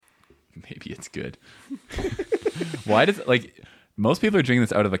maybe it's good. Why does most people are drinking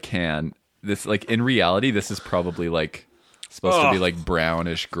this out of a can? This in reality, this is probably supposed to be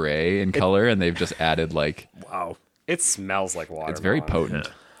brownish gray in color, and they've just added wow. It smells like water. It's very potent.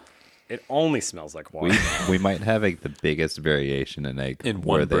 Yeah. It only smells like water. We might have the biggest variation in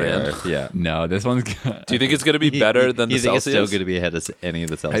one brand. Yeah. No, this one's. Do you think it's going to be better than the think it's Celsius? still going to be ahead of any of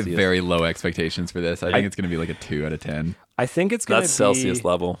the I Celsius? have very low expectations for this. I think it's going to be a 2 out of 10. I think it's going to be That's Celsius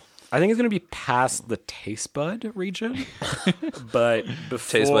level. I think it's going to be past the taste bud region, but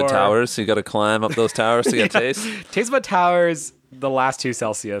before Taste bud towers, so you got to climb up those towers to get taste. Taste bud towers, the last 2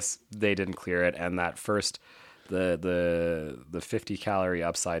 Celsius, they didn't clear it, and that first the 50 calorie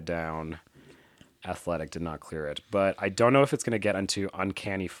upside down Athletic did not clear it. But I don't know if it's going to get into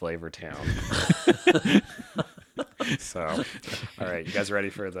Uncanny Flavor Town. So, all right, you guys ready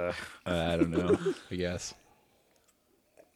for the? I don't know. I guess.